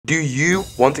Do you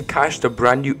want to catch the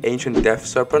brand new Ancient Death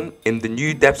Serpent in the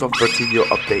new Depths of Vertigo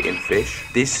update in Fish?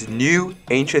 This new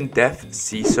Ancient Death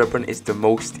Sea Serpent is the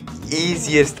most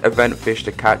easiest event fish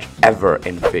to catch ever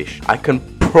in Fish. I can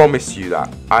promise you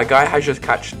that. Our guy has just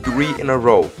caught 3 in a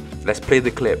row. Let's play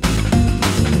the clip.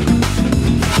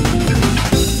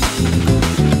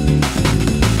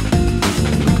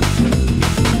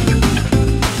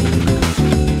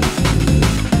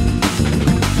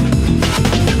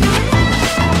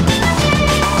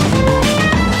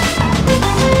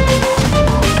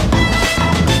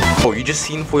 You just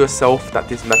seen for yourself that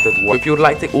this method works. If you would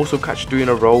like to also catch 3 in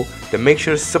a row, then make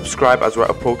sure to subscribe as we're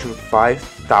approaching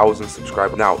 5,000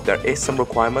 subscribers. Now, there is some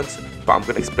requirements, but I'm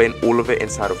going to explain all of it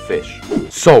inside of Fish.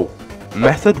 So,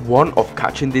 method 1 of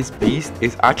catching this beast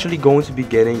is actually going to be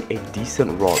getting a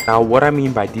decent rod. Now, what I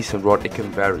mean by decent rod, it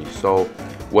can vary. So,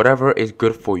 whatever is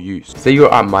good for you. Say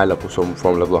you're at my level, so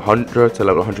from level 100 to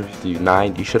level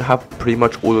 159, you should have pretty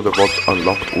much all of the rods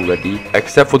unlocked already,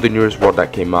 except for the newest rod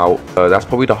that came out. That's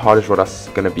probably the hardest rod that's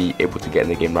going to be able to get in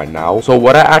the game right now. So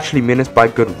what I actually mean is by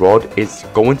good rod is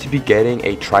going to be getting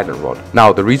a trident rod.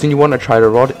 Now, the reason you want a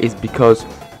trident rod is because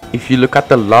if you look at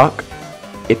the luck,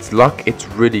 it's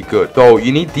really good. So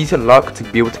you need decent luck to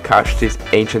be able to catch this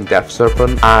Ancient Death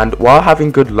Serpent, and while having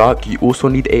good luck, you also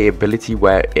need a ability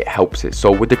where it helps it.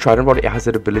 So with the trident rod, it has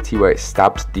an ability where it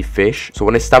stabs the fish. So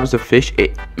when it stabs the fish,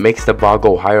 it makes the bar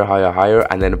go higher,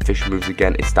 and then the fish moves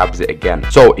again, it stabs it again.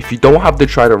 So if you don't have the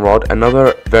trident rod,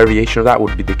 another variation of that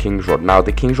would be the King's Rod. Now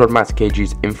the King's Rod max kg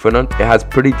is infinite. It has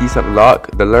pretty decent luck,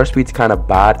 the lure speed's kind of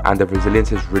bad, and the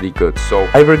resilience is really good. So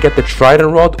either get the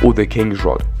trident rod or the King's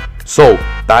Rod. So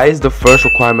that is the first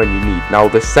requirement you need. Now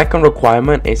the second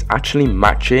requirement is actually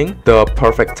matching the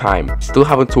perfect time. Still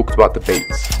haven't talked about the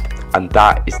baits, and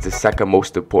that is the second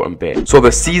most important bit. So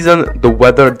the season, the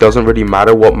weather doesn't really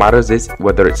matter. What matters is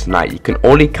whether it's night. You can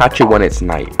only catch it when it's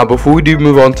night. And before we do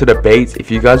move on to the baits,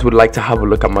 if you guys would like to have a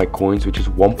look at my coins, which is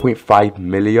 1.5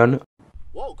 million.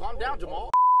 Whoa, calm down, Jamal.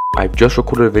 I've just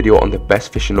recorded a video on the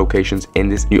best fishing locations in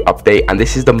this new update, and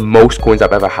this is the most coins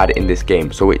I've ever had in this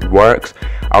game, so it works.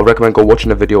 I'll recommend go watching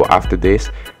the video after this,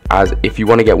 as if you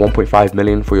want to get 1.5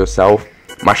 million for yourself,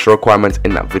 match the requirements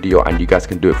in that video and you guys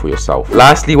can do it for yourself.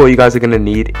 Lastly, what you guys are going to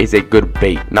need is a good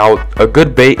bait. Now a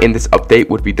good bait in this update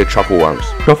would be the truffle worms.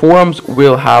 Truffle worms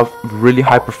will have really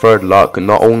high preferred luck.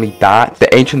 Not only that,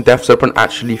 the Ancient Death Serpent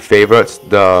actually favorites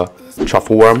the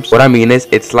truffle worms. What I mean is,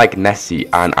 it's like Nessie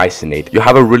and Icinade. You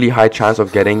have a really high chance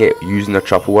of getting it using the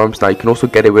truffle worms. Now you can also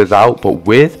get it without, but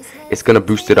with, it's gonna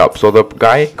boost it up. So the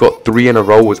guy got 3 in a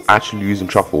row was actually using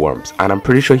truffle worms, and I'm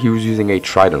pretty sure he was using a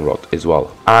trident rod as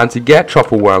well. And to get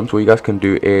truffle worms, what you guys can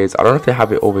do is, I don't know if they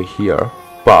have it over here,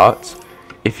 but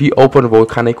if you open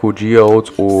volcanical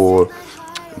geodes or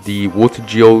the water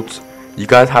geodes, you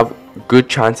guys have good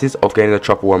chances of getting the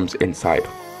truffle worms inside.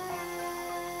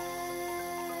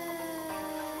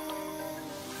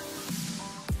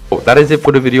 That is it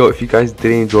for the video. If you guys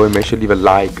did enjoy, make sure to leave a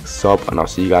like, sub, and I'll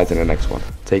see you guys in the next one.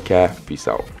 Take care, peace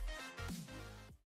out.